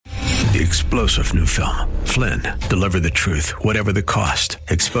The explosive new film, Flynn, deliver the truth, whatever the cost.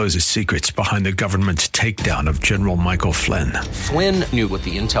 Exposes secrets behind the government's takedown of General Michael Flynn. Flynn knew what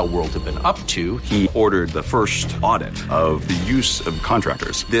the intel world had been up to. He ordered the first audit of the use of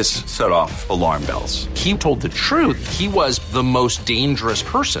contractors. This set off alarm bells. He told the truth. He was the most dangerous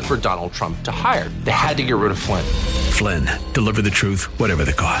person for Donald Trump to hire. They had to get rid of Flynn. Flynn, deliver the truth, whatever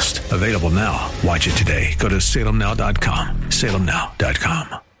the cost. Available now. Watch it today. Go to salemnow.com.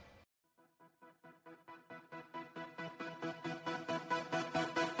 salemnow.com.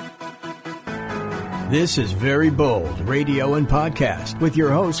 This is Very Bold Radio and Podcast with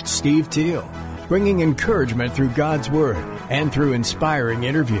your host, Steve Teal, bringing encouragement through God's Word and through inspiring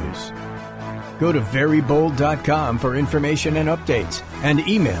interviews. Go to verybold.com for information and updates, and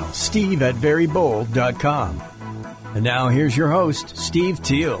email steve@verybold.com. And now here's your host, Steve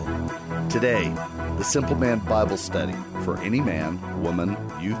Teal. Today, the Simple Man Bible Study for any man, woman,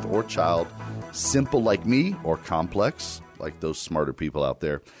 youth, or child, simple like me or complex like those smarter people out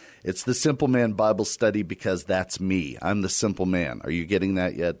there. It's the Simple Man Bible Study because that's me. I'm the simple man. Are you getting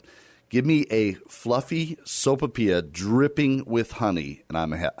that yet? Give me a fluffy sopapilla dripping with honey, and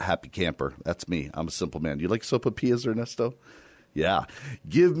I'm a happy camper. That's me. I'm a simple man. You like sopapillas, Ernesto? Yeah.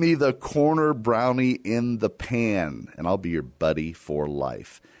 Give me the corner brownie in the pan, and I'll be your buddy for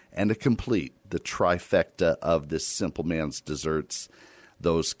life. And to complete the trifecta of this simple man's desserts,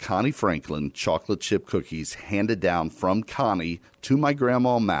 those Connie Franklin chocolate chip cookies handed down from Connie to my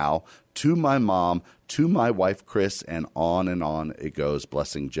grandma Mal, to my mom, to my wife Chris, and on it goes,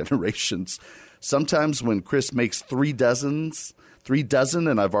 blessing generations. Sometimes when Chris makes 3 dozen,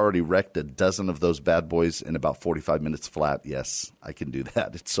 and I've already wrecked a dozen of those bad boys in about 45 minutes flat. Yes, I can do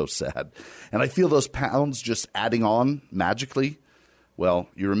that. It's so sad. And I feel those pounds just adding on magically. Well,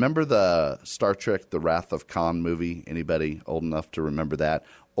 you remember the Star Trek The Wrath of Khan movie? Anybody old enough to remember that?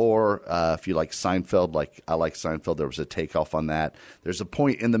 Or if you like Seinfeld, like I like Seinfeld, there was a takeoff on that. There's a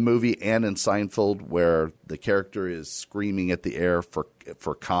point in the movie and in Seinfeld where the character is screaming at the air for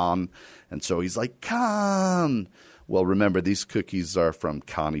Khan. And so he's like, Khan! Well, remember, these cookies are from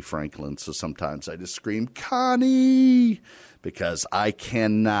Connie Franklin, so sometimes I just scream, Connie! Because I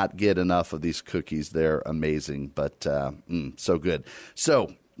cannot get enough of these cookies. They're amazing, but so good.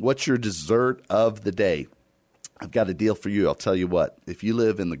 So what's your dessert of the day? I've got a deal for you. I'll tell you what. If you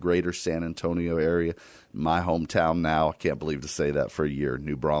live in the greater San Antonio area, my hometown now, I can't believe to say that for a year,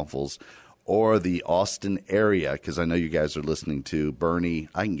 New Braunfels, or the Austin area, because I know you guys are listening to Bernie.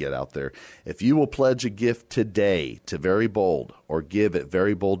 I can get out there. If you will pledge a gift today to Very Bold or give at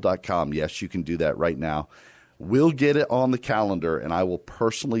verybold.com, yes, you can do that right now. We'll get it on the calendar, and I will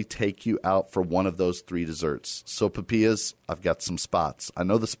personally take you out for one of those 3 desserts. Sopapillas, I've got some spots. I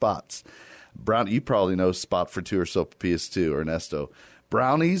know the spots. You probably know spot for 2 or sopapillas too, Ernesto.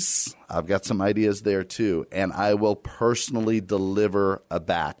 Brownies, I've got some ideas there too, and I will personally deliver a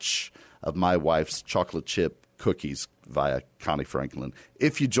batch of my wife's chocolate chip cookies via Connie Franklin.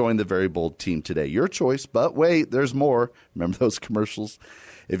 If you join the Very Bold team today, your choice, but wait, there's more. Remember those commercials?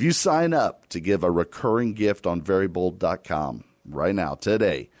 If you sign up to give a recurring gift on verybold.com right now,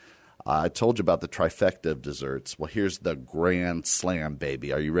 today, I told you about the trifecta of desserts. Well, here's the grand slam,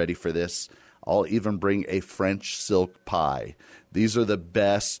 baby. Are you ready for this? I'll even bring a French silk pie. These are the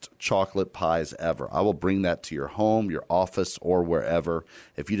best chocolate pies ever. I will bring that to your home, your office, or wherever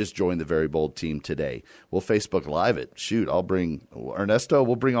if you just join the Very Bold team today. We'll Facebook Live it. Shoot, I'll bring Ernesto.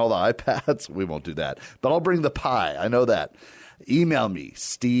 We'll bring all the iPads. We won't do that. But I'll bring the pie. I know that. Email me,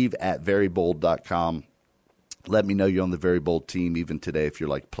 steve@verybold.com. Let me know you're on the Very Bold team even today. If you're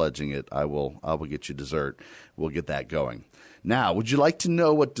like pledging it, I will get you dessert. We'll get that going. Now, would you like to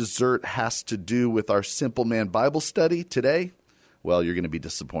know what dessert has to do with our Simple Man Bible study today? Well, you're going to be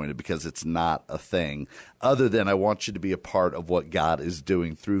disappointed because it's not a thing other than I want you to be a part of what God is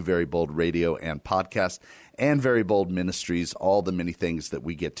doing through Very Bold Radio and podcast and Very Bold Ministries, all the many things that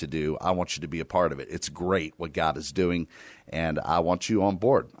we get to do. I want you to be a part of it. It's great what God is doing, and I want you on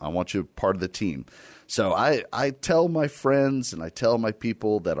board. I want you part of the team. So I tell my friends and I tell my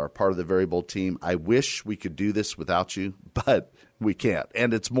people that are part of the Very Bold team, I wish we could do this without you, but we can't.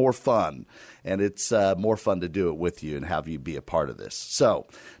 And it's more fun. And it's more fun to do it with you and have you be a part of this. So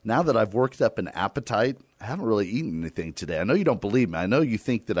now that I've worked up an appetite, I haven't really eaten anything today. I know you don't believe me. I know you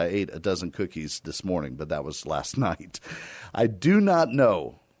think that I ate a dozen cookies this morning, but that was last night. I do not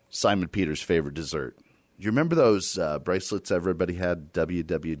know Simon Peter's favorite dessert. You remember those bracelets everybody had,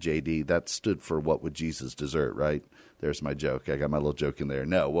 WWJD? That stood for What Would Jesus Dessert, right? There's my joke. I got my little joke in there.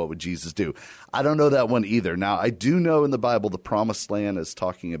 No, what would Jesus do? I don't know that one either. Now, I do know in the Bible the Promised Land is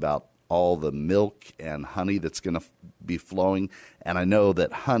talking about all the milk and honey that's going to be flowing. And I know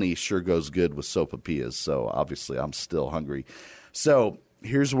that honey sure goes good with sopapillas, so obviously I'm still hungry. So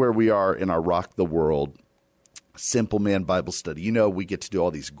here's where we are in our Rock the World Simple Man Bible Study. You know, we get to do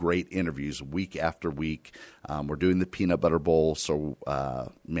all these great interviews week after week. We're doing the Peanut Butter Bowl, so,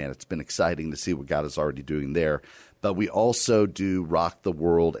 man, it's been exciting to see what God is already doing there. But we also do Rock the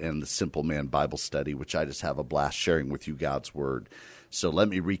World and the Simple Man Bible Study, which I just have a blast sharing with you God's Word. So let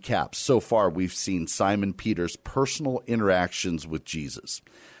me recap. So far, we've seen Simon Peter's personal interactions with Jesus.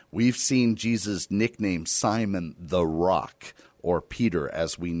 We've seen Jesus nickname Simon the Rock, or Peter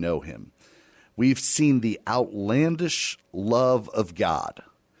as we know him. We've seen the outlandish love of God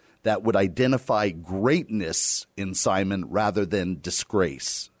that would identify greatness in Simon rather than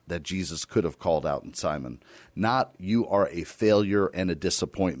disgrace that Jesus could have called out in Simon. Not you are a failure and a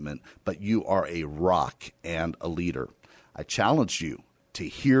disappointment, but you are a rock and a leader. I challenge you to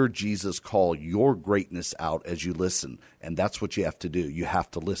hear Jesus call your greatness out as you listen, and that's what you have to do. You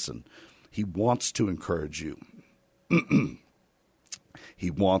have to listen. He wants to encourage you. He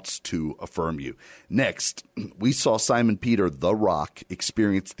wants to affirm you. Next, we saw Simon Peter, the Rock,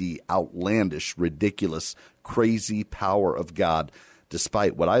 experience the outlandish, ridiculous, crazy power of God,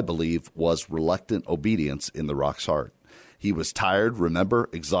 despite what I believe was reluctant obedience in the Rock's heart. He was tired, remember,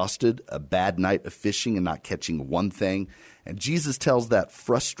 exhausted, a bad night of fishing and not catching one thing. And Jesus tells that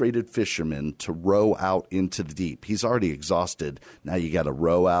frustrated fisherman to row out into the deep. He's already exhausted. Now you got to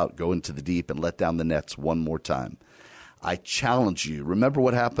row out, go into the deep, and let down the nets one more time. I challenge you. Remember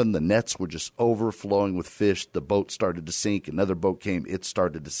what happened? The nets were just overflowing with fish. The boat started to sink. Another boat came. It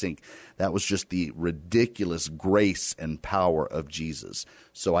started to sink. That was just the ridiculous grace and power of Jesus.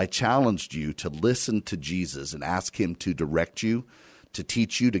 So I challenged you to listen to Jesus and ask him to direct you, to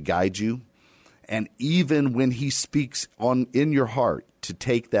teach you, to guide you. And even when he speaks in your heart, to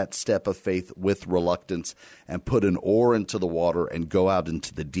take that step of faith with reluctance and put an oar into the water and go out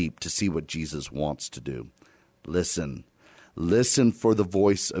into the deep to see what Jesus wants to do. Listen. Listen for the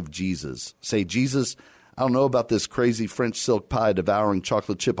voice of Jesus. Say, Jesus, I don't know about this crazy French silk pie devouring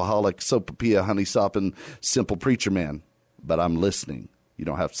chocolate chipaholic, sopapilla, honey sopping, simple preacher man, but I'm listening. You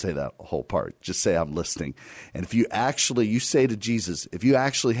don't have to say that whole part. Just say I'm listening. And if you say to Jesus, if you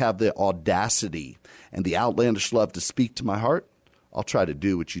actually have the audacity and the outlandish love to speak to my heart, I'll try to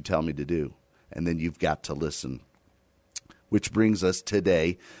do what you tell me to do. And then you've got to listen. Which brings us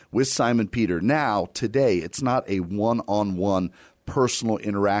today with Simon Peter. Now, today, it's not a one-on-one personal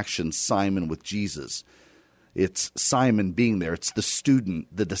interaction, Simon with Jesus. It's Simon being there. It's the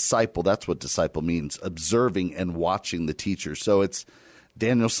student, the disciple. That's what disciple means, observing and watching the teacher. So it's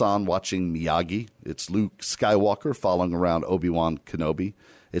Daniel-san watching Miyagi. It's Luke Skywalker following around Obi-Wan Kenobi.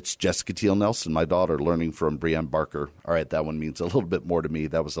 It's Jessica Teal Nelson, my daughter, learning from Brienne Barker. All right, that one means a little bit more to me.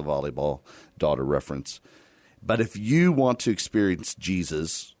 That was a volleyball daughter reference. But if you want to experience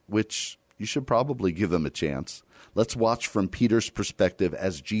Jesus, which you should probably give him a chance, let's watch from Peter's perspective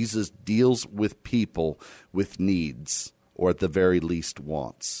as Jesus deals with people with needs, or at the very least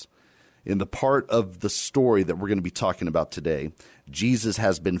wants. In the part of the story that we're going to be talking about today, Jesus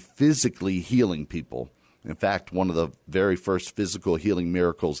has been physically healing people. In fact, one of the very first physical healing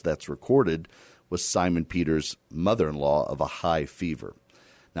miracles that's recorded was Simon Peter's mother-in-law of a high fever.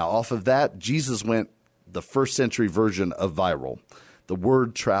 Now, off of that, Jesus went the first century version of viral. The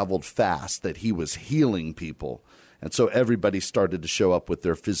word traveled fast that he was healing people. And so everybody started to show up with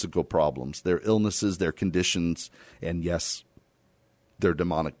their physical problems, their illnesses, their conditions, and yes, their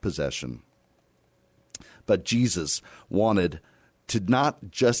demonic possession. But Jesus wanted to not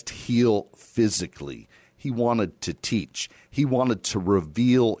just heal physically. He wanted to teach. He wanted to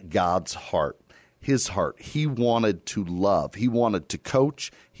reveal God's heart, his heart. He wanted to love. He wanted to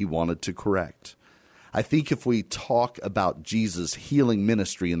coach. He wanted to correct. I think if we talk about Jesus' healing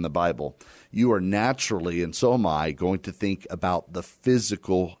ministry in the Bible, you are naturally, and so am I, going to think about the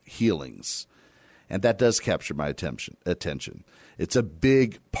physical healings. And that does capture my attention. It's a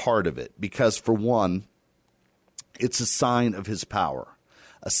big part of it because, for one, it's a sign of his power,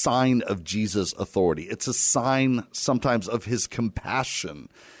 a sign of Jesus' authority. It's a sign sometimes of his compassion.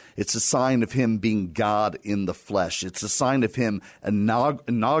 It's a sign of him being God in the flesh. It's a sign of him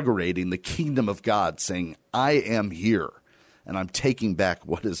inaugurating the kingdom of God, saying, I am here, and I'm taking back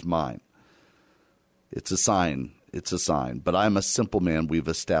what is mine. It's a sign. It's a sign. But I'm a simple man. We've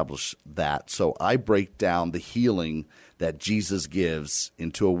established that. So I break down the healing that Jesus gives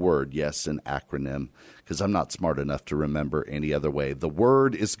into a word, yes, an acronym, because I'm not smart enough to remember any other way. The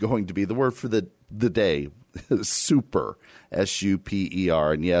word is going to be the word for the day, super,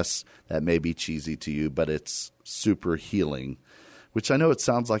 S-U-P-E-R. And yes, that may be cheesy to you, but it's super healing which I know it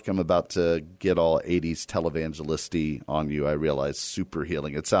sounds like I'm about to get all 80s televangelisty on you. I realize super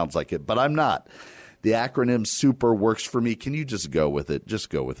healing. It sounds like it, but I'm not. The acronym SUPER works for me. Can you just go with it? Just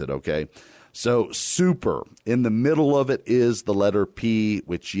go with it, okay? So SUPER, in the middle of it is the letter P,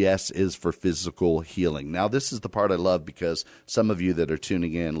 which, yes, is for physical healing. Now, this is the part I love because some of you that are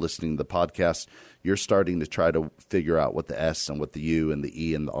tuning in, listening to the podcast, you're starting to try to figure out what the S and what the U and the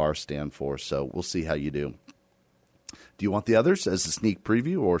E and the R stand for. So we'll see how you do. Do you want the others as a sneak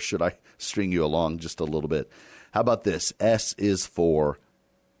preview, or should I string you along just a little bit? How about this? S is for,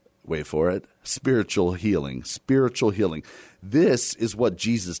 wait for it, spiritual healing. Spiritual healing. This is what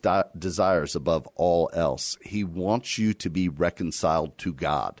Jesus desires above all else. He wants you to be reconciled to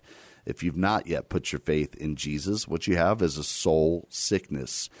God. If you've not yet put your faith in Jesus, what you have is a soul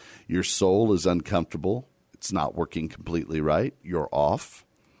sickness. Your soul is uncomfortable. It's not working completely right. You're off.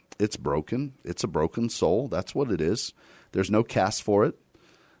 It's broken. It's a broken soul. That's what it is. There's no cast for it.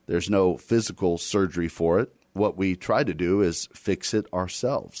 There's no physical surgery for it. What we try to do is fix it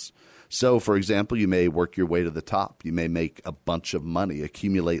ourselves. So, for example, you may work your way to the top. You may make a bunch of money,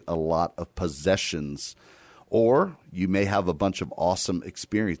 accumulate a lot of possessions, or you may have a bunch of awesome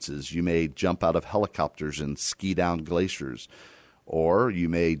experiences. You may jump out of helicopters and ski down glaciers, or you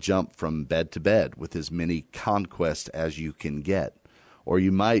may jump from bed to bed with as many conquests as you can get. Or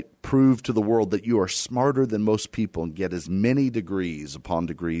you might prove to the world that you are smarter than most people and get as many degrees upon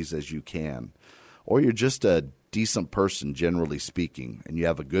degrees as you can. Or you're just a decent person, generally speaking, and you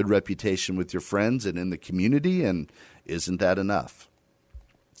have a good reputation with your friends and in the community, and isn't that enough?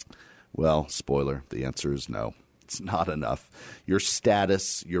 Well, spoiler, the answer is no. It's not enough. Your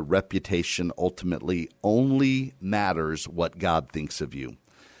status, your reputation ultimately only matters what God thinks of you.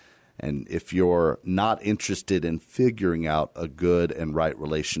 And if you're not interested in figuring out a good and right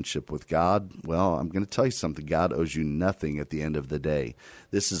relationship with God, well, I'm going to tell you something. God owes you nothing at the end of the day.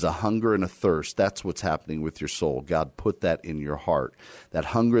 This is a hunger and a thirst. That's what's happening with your soul. God put that in your heart. That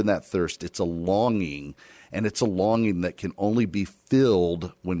hunger and that thirst, it's a longing, and it's a longing that can only be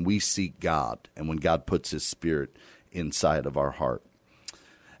filled when we seek God and when God puts His Spirit inside of our heart.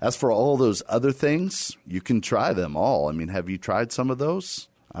 As for all those other things, you can try them all. I mean, have you tried some of those?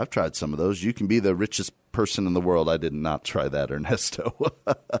 I've tried some of those. You can be the richest person in the world. I did not try that, Ernesto.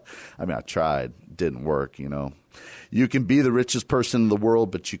 I mean, I tried. Didn't work, you know. You can be the richest person in the world,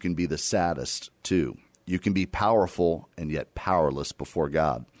 but you can be the saddest too. You can be powerful and yet powerless before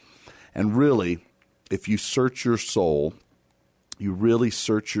God. And really, if you search your soul, you really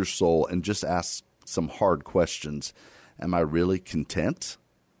search your soul and just ask some hard questions. Am I really content?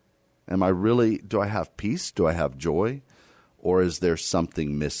 Do I have peace? Do I have joy? Or is there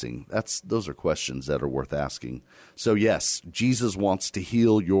something missing? Those are questions that are worth asking. So yes, Jesus wants to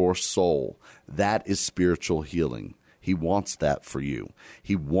heal your soul. That is spiritual healing. He wants that for you.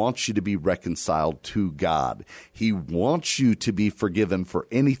 He wants you to be reconciled to God. He wants you to be forgiven for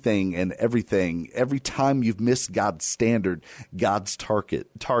anything and everything. Every time you've missed God's standard, God's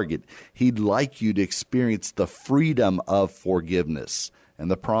target, He'd like you to experience the freedom of forgiveness and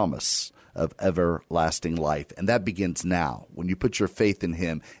the promise of everlasting life. And that begins now. When you put your faith in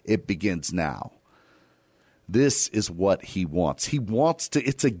Him, it begins now. This is what He wants.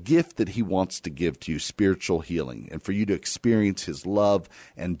 It's a gift that He wants to give to you, spiritual healing, and for you to experience His love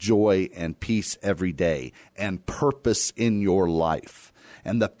and joy and peace every day and purpose in your life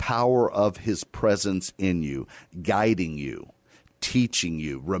and the power of His presence in you, guiding you, teaching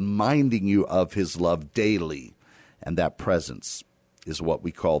you, reminding you of His love daily. And that presence is what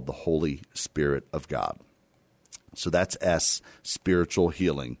we call the Holy Spirit of God. So that's S, spiritual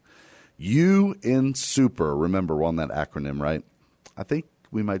healing. U in super. Remember, we're on that acronym, right? I think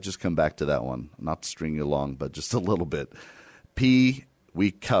we might just come back to that one. Not to string you along, but just a little bit. P,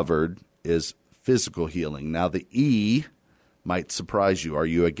 we covered, is physical healing. Now, the E might surprise you. Are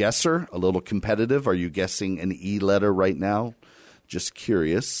you a guesser? A little competitive? Are you guessing an E letter right now? Just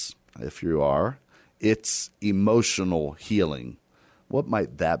curious if you are. It's emotional healing. What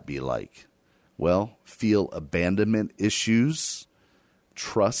might that be like? Well, feel abandonment issues,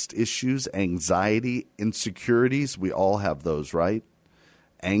 trust issues, anxiety, insecurities. We all have those, right?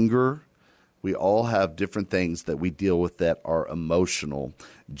 Anger. We all have different things that we deal with that are emotional.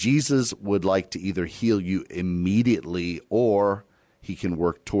 Jesus would like to either heal you immediately, or He can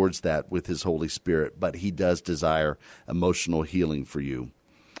work towards that with His Holy Spirit, but He does desire emotional healing for you.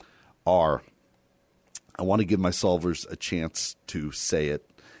 R. I want to give my solvers a chance to say it.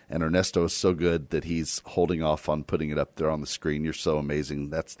 And Ernesto is so good that he's holding off on putting it up there on the screen. You're so amazing.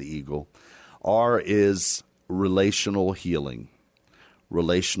 That's the eagle. R is relational healing.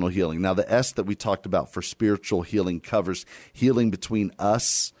 Relational healing. Now, the S that we talked about for spiritual healing covers healing between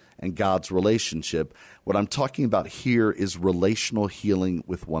us and God's relationship. What I'm talking about here is relational healing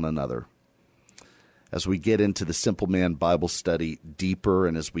with one another. As we get into the Simple Man Bible study deeper,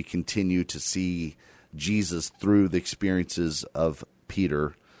 and as we continue to see Jesus through the experiences of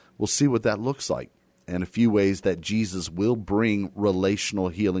Peter, we'll see what that looks like and a few ways that Jesus will bring relational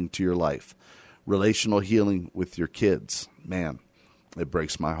healing to your life. Relational healing with your kids. Man, it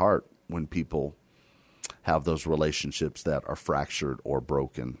breaks my heart when people have those relationships that are fractured or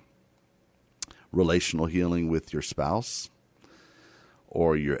broken. Relational healing with your spouse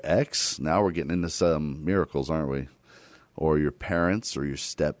or your ex. Now we're getting into some miracles, aren't we? Or your parents or your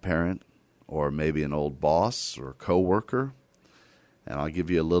step-parent, or maybe an old boss or coworker. And I'll give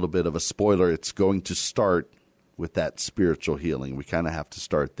you a little bit of a spoiler. It's going to start with that spiritual healing. We kind of have to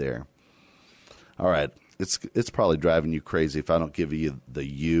start there. All right. It's probably driving you crazy if I don't give you the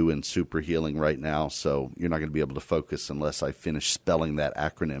U in super healing right now, so you're not going to be able to focus unless I finish spelling that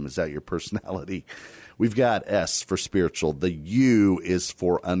acronym. Is that your personality? We've got S for spiritual. The U is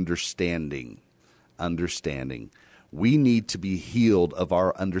for understanding. Understanding. We need to be healed of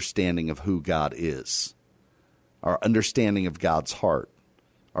our understanding of who God is, our understanding of God's heart,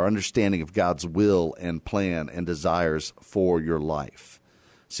 our understanding of God's will and plan and desires for your life.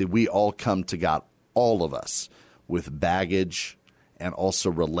 See, we all come to God, all of us, with baggage and also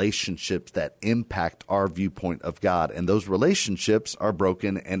relationships that impact our viewpoint of God. And those relationships are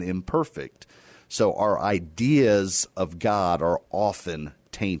broken and imperfect. So our ideas of God are often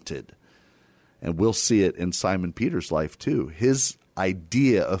tainted. And we'll see it in Simon Peter's life too. His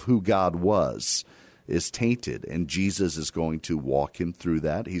idea of who God was is tainted, and Jesus is going to walk him through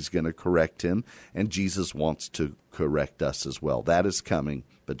that. He's going to correct him, and Jesus wants to correct us as well. That is coming,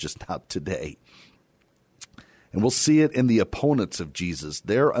 but just not today. And we'll see it in the opponents of Jesus,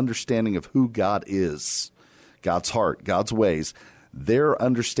 their understanding of who God is, God's heart, God's ways. Their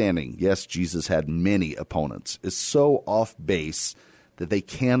understanding, yes, Jesus had many opponents, is so off base that they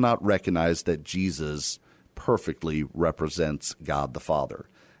cannot recognize that Jesus perfectly represents God the Father.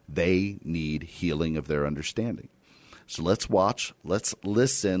 They need healing of their understanding. So let's watch, let's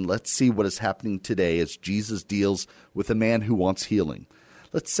listen, let's see what is happening today as Jesus deals with a man who wants healing.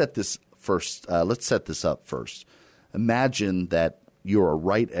 Let's set this up first. Imagine that you are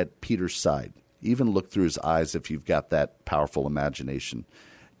right at Peter's side. Even look through his eyes if you've got that powerful imagination.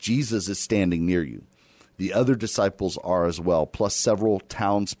 Jesus is standing near you. The other disciples are as well, plus several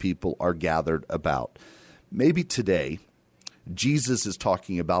townspeople are gathered about. Maybe today, Jesus is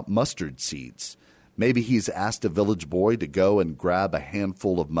talking about mustard seeds. Maybe he's asked a village boy to go and grab a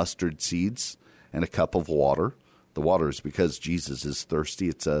handful of mustard seeds and a cup of water. The water is because Jesus is thirsty.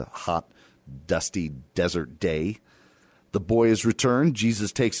 It's a hot, dusty desert day. The boy is returned.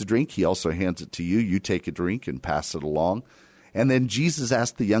 Jesus takes a drink. He also hands it to you. You take a drink and pass it along. And then Jesus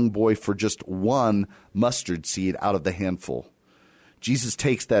asked the young boy for just one mustard seed out of the handful. Jesus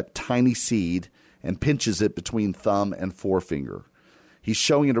takes that tiny seed and pinches it between thumb and forefinger. He's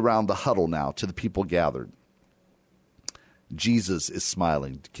showing it around the huddle now to the people gathered. Jesus is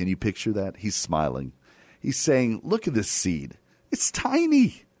smiling. Can you picture that? He's smiling. He's saying, look at this seed. It's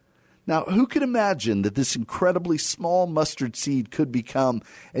tiny. Now, who could imagine that this incredibly small mustard seed could become,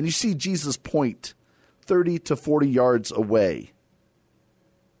 and you see Jesus point 30 to 40 yards away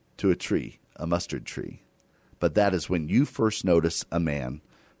to a tree, a mustard tree. But that is when you first notice a man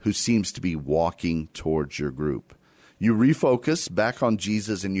who seems to be walking towards your group. You refocus back on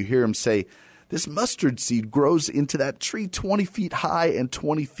Jesus and you hear him say, this mustard seed grows into that tree 20 feet high and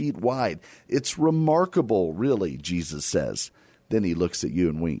 20 feet wide. It's remarkable, really, Jesus says. Then he looks at you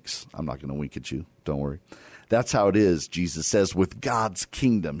and winks. I'm not going to wink at you. Don't worry. That's how it is, Jesus says, with God's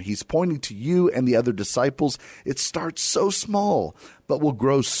kingdom. He's pointing to you and the other disciples. It starts so small, but will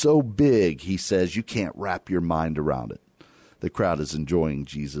grow so big, he says, you can't wrap your mind around it. The crowd is enjoying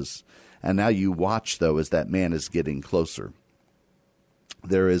Jesus. And now you watch, though, as that man is getting closer.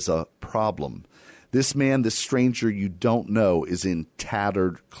 There is a problem. This man, this stranger you don't know, is in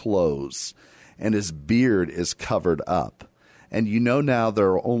tattered clothes, and his beard is covered up. And you know now there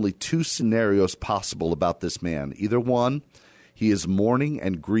are only two scenarios possible about this man. Either one, he is mourning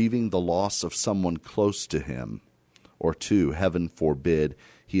and grieving the loss of someone close to him. Or two, heaven forbid,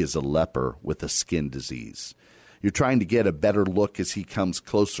 he is a leper with a skin disease. You're trying to get a better look as he comes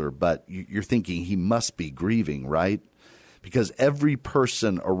closer, but you're thinking he must be grieving, right? Because every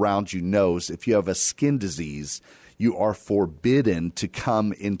person around you knows if you have a skin disease, you are forbidden to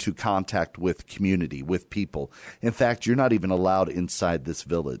come into contact with community, with people. In fact, you're not even allowed inside this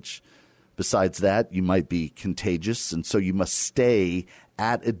village. Besides that, you might be contagious, and so you must stay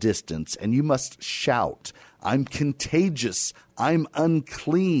at a distance, and you must shout, "I'm contagious, I'm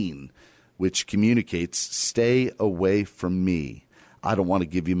unclean," which communicates, "Stay away from me. I don't want to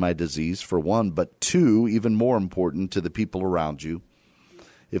give you my disease," for one, but two, even more important to the people around you.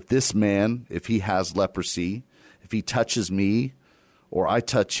 If this man, if he has leprosy, if he touches me or I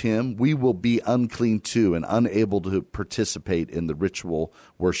touch him, we will be unclean too and unable to participate in the ritual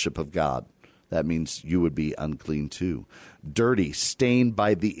worship of God. That means you would be unclean too. Dirty, stained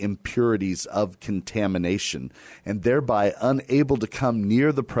by the impurities of contamination, and thereby unable to come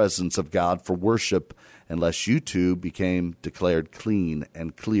near the presence of God for worship unless you too became declared clean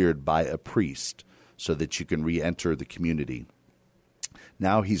and cleared by a priest so that you can re-enter the community.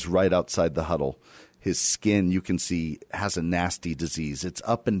 Now he's right outside the huddle. His skin, you can see, has a nasty disease. It's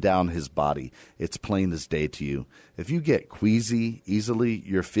up and down his body. It's plain as day to you. If you get queasy easily,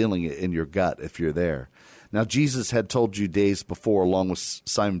 you're feeling it in your gut if you're there. Now, Jesus had told you days before, along with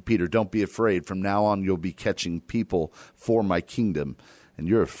Simon Peter, "Don't be afraid. From now on, you'll be catching people for my kingdom." And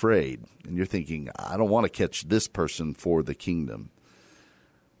you're afraid, and you're thinking, "I don't want to catch this person for the kingdom."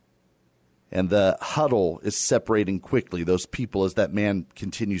 And the huddle is separating quickly. Those people, as that man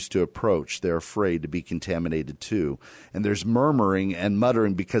continues to approach, they're afraid to be contaminated too. And there's murmuring and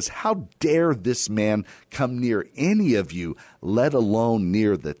muttering because how dare this man come near any of you, let alone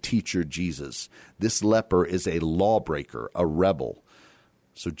near the teacher Jesus? This leper is a lawbreaker, a rebel.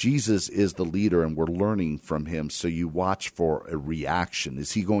 So Jesus is the leader, and we're learning from him. So you watch for a reaction.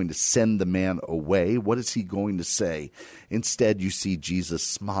 Is he going to send the man away? What is he going to say? Instead, you see Jesus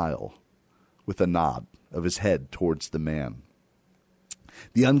smile with a nod of his head towards the man.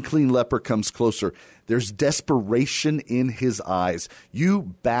 The unclean leper comes closer. There's desperation in his eyes.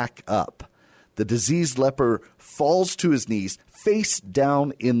 You back up. The diseased leper falls to his knees, face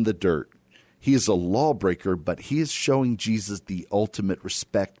down in the dirt. He is a lawbreaker, but he is showing Jesus the ultimate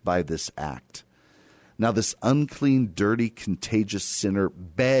respect by this act. Now this unclean, dirty, contagious sinner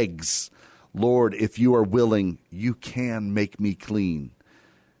begs, "Lord, if you are willing, you can make me clean."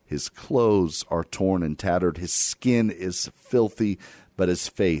 His clothes are torn and tattered. His skin is filthy, but his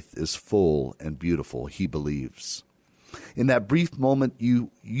faith is full and beautiful. He believes. In that brief moment,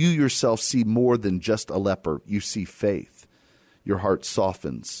 you yourself see more than just a leper. You see faith. Your heart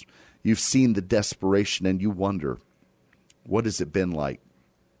softens. You've seen the desperation, and you wonder, what has it been like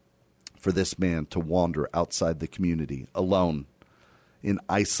for this man to wander outside the community, alone, in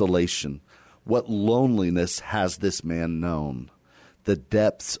isolation? What loneliness has this man known? The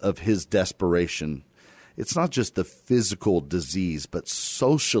depths of his desperation. It's not just the physical disease, but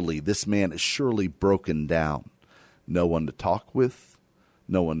socially, this man is surely broken down. No one to talk with,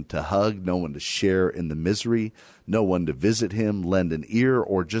 no one to hug, no one to share in the misery, no one to visit him, lend an ear,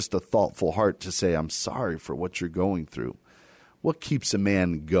 or just a thoughtful heart to say, "I'm sorry for what you're going through." What keeps a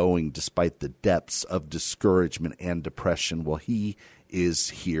man going despite the depths of discouragement and depression? Well, he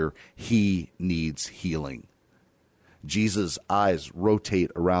is here. He needs healing. Jesus' eyes rotate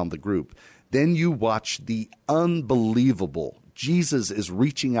around the group. Then you watch the unbelievable. Jesus is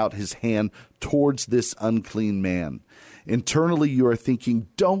reaching out his hand towards this unclean man. Internally, you are thinking,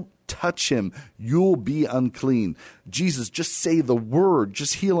 "Don't touch him. You'll be unclean." Jesus, just say the word.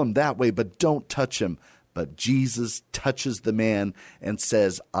 Just heal him that way, but don't touch him. But Jesus touches the man and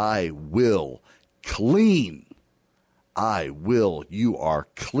says, "I will. Clean. I will. You are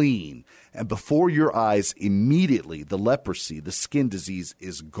clean." And before your eyes, immediately, the leprosy, the skin disease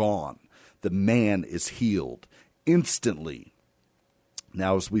is gone. The man is healed instantly.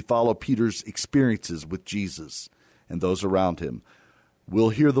 Now, as we follow Peter's experiences with Jesus and those around him, we'll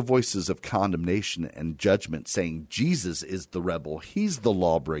hear the voices of condemnation and judgment saying, Jesus is the rebel. He's the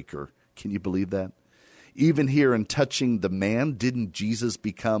lawbreaker. Can you believe that? Even here in touching the man, didn't Jesus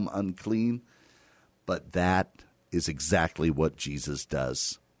become unclean? But that is exactly what Jesus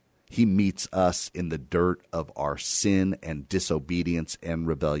does. He meets us in the dirt of our sin and disobedience and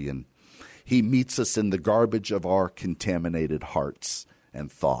rebellion. He meets us in the garbage of our contaminated hearts and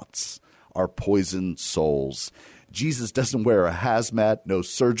thoughts, our poisoned souls. Jesus doesn't wear a hazmat, no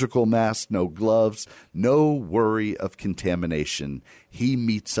surgical mask, no gloves, no worry of contamination. He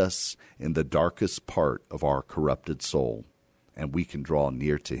meets us in the darkest part of our corrupted soul, and we can draw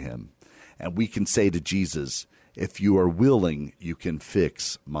near to him. And we can say to Jesus, "If you are willing, you can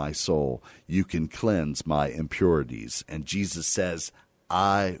fix my soul. You can cleanse my impurities." And Jesus says,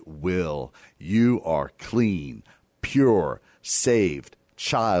 "I will. You are clean, pure, saved,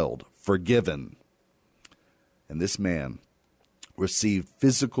 child, forgiven." And this man received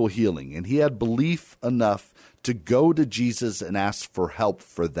physical healing, and he had belief enough to go to Jesus and ask for help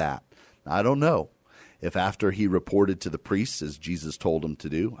for that. I don't know if after he reported to the priests, as Jesus told him to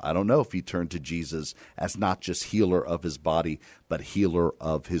do, I don't know if he turned to Jesus as not just healer of his body, but healer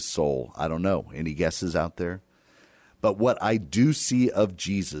of his soul. I don't know. Any guesses out there? But what I do see of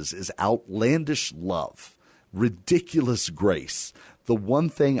Jesus is outlandish love, ridiculous grace. The one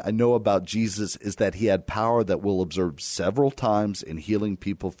thing I know about Jesus is that he had power that we'll observe several times in healing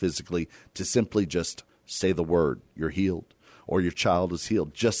people physically to simply just say the word, you're healed, or your child is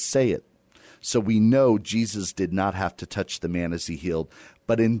healed. Just say it. So we know Jesus did not have to touch the man as he healed.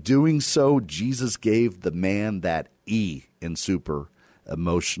 But in doing so, Jesus gave the man that E in super,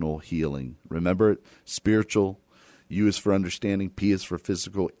 emotional healing. Remember it? Spiritual. U is for understanding. P is for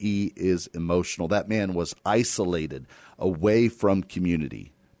physical. E is emotional. That man was isolated, away from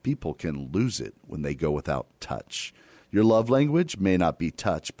community. People can lose it when they go without touch. Your love language may not be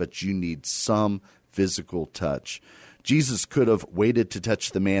touch, but you need some physical touch. Jesus could have waited to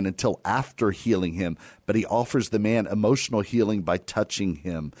touch the man until after healing him, but he offers the man emotional healing by touching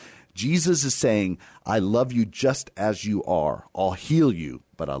him. Jesus is saying, I love you just as you are. I'll heal you,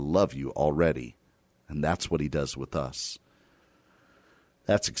 but I love you already. And that's what he does with us.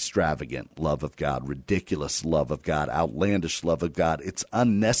 That's extravagant love of God, ridiculous love of God, outlandish love of God. It's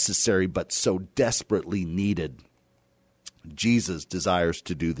unnecessary, but so desperately needed. Jesus desires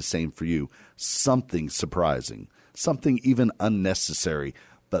to do the same for you. Something surprising, something even unnecessary,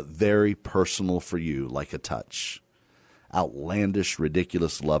 but very personal for you, like a touch. Outlandish,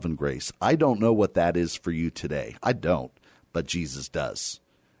 ridiculous love and grace. I don't know what that is for you today. I don't, but Jesus does.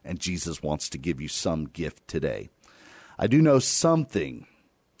 And Jesus wants to give you some gift today. I do know something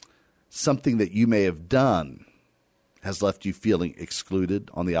that you may have done has left you feeling excluded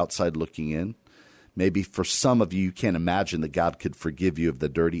on the outside looking in. Maybe for some of you, you can't imagine that God could forgive you of the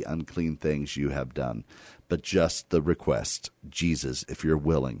dirty, unclean things you have done. But just the request, Jesus, if you're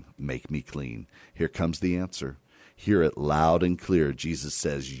willing, make me clean. Here comes the answer. Hear it loud and clear. Jesus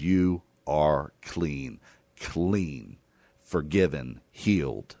says, you are clean, clean, forgiven,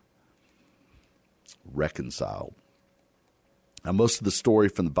 healed, reconciled. Now, most of the story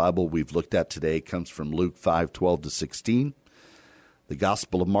from the Bible we've looked at today comes from Luke 5:12-16. The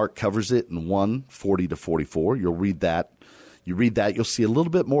Gospel of Mark covers it in 1:40-44. You'll read that. You read that, you'll see a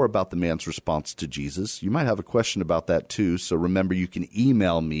little bit more about the man's response to Jesus. You might have a question about that too. So remember, you can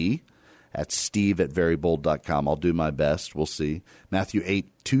email me at steve@verybold.com. I'll do my best. We'll see. Matthew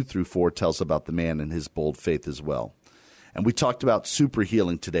 8:2-4 tells about the man and his bold faith as well. And we talked about super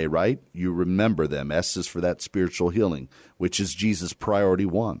healing today, right? You remember them. S is for that spiritual healing, which is Jesus' priority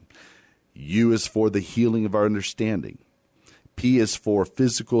one. U is for the healing of our understanding. P is for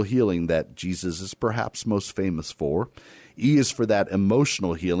physical healing that Jesus is perhaps most famous for. E is for that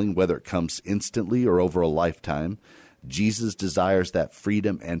emotional healing, whether it comes instantly or over a lifetime. Jesus desires that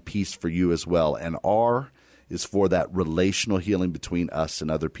freedom and peace for you as well. And R is for that relational healing between us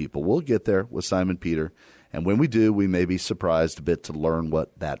and other people. We'll get there with Simon Peter. And when we do, we may be surprised a bit to learn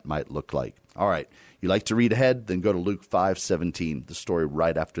what that might look like. All right. You like to read ahead? Then go to Luke 5:17, the story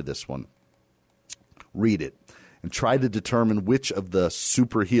right after this one. Read it and try to determine which of the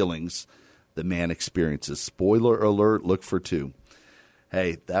super healings the man experiences. Spoiler alert, look for 2.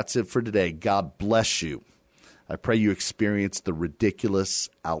 Hey, that's it for today. God bless you. I pray you experience the ridiculous,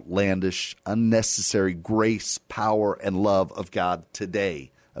 outlandish, unnecessary grace, power, and love of God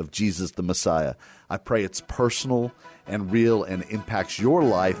today, of Jesus the Messiah. I pray it's personal and real and impacts your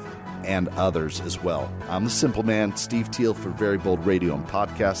life and others as well. I'm the Simple Man, Steve Teal for Very Bold Radio and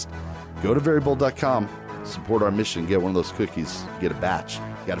Podcast. Go to verybold.com, support our mission, get one of those cookies, get a batch.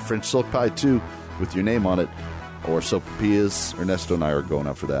 Got a French silk pie too with your name on it, or sopapillas. Ernesto and I are going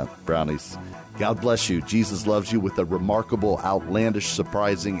out for that. Brownies. God bless you. Jesus loves you with a remarkable, outlandish,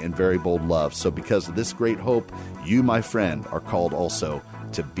 surprising, and very bold love. So because of this great hope, you, my friend, are called also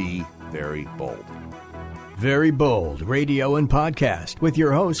to be very bold. Very Bold Radio and Podcast with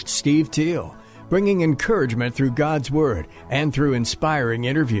your host, Steve Teal, bringing encouragement through God's Word and through inspiring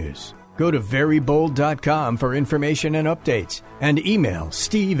interviews. Go to verybold.com for information and updates, and email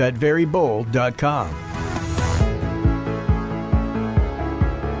steve@verybold.com.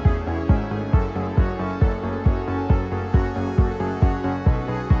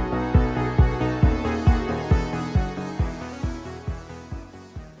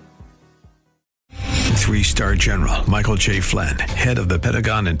 Three-star General Michael J. Flynn, head of the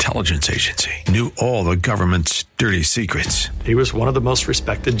Pentagon Intelligence Agency, knew all the government's dirty secrets. He was one of the most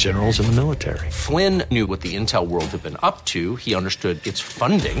respected generals in the military. Flynn knew what the intel world had been up to. He understood its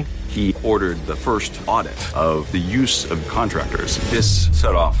funding. He ordered the first audit of the use of contractors. This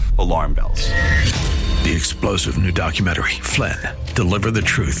set off alarm bells. The explosive new documentary, Flynn, deliver the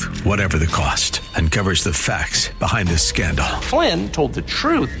truth, whatever the cost, uncovers the facts behind the scandal. Flynn told the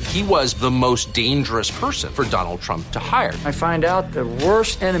truth. He was the most dangerous person for Donald Trump to hire. I find out the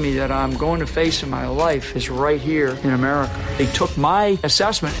worst enemy that I'm going to face in my life is right here in America. They took my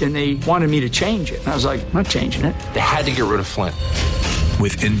assessment and they wanted me to change it. And I was like, I'm not changing it. They had to get rid of Flynn.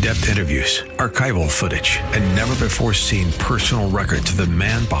 With in-depth interviews, archival footage, and never-before-seen personal records of the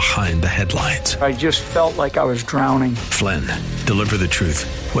man behind the headlines. I just felt like I was drowning. Flynn, deliver the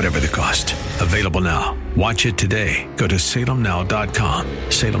truth, whatever the cost. Available now. Watch it today. Go to salemnow.com.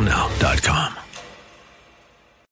 salemnow.com.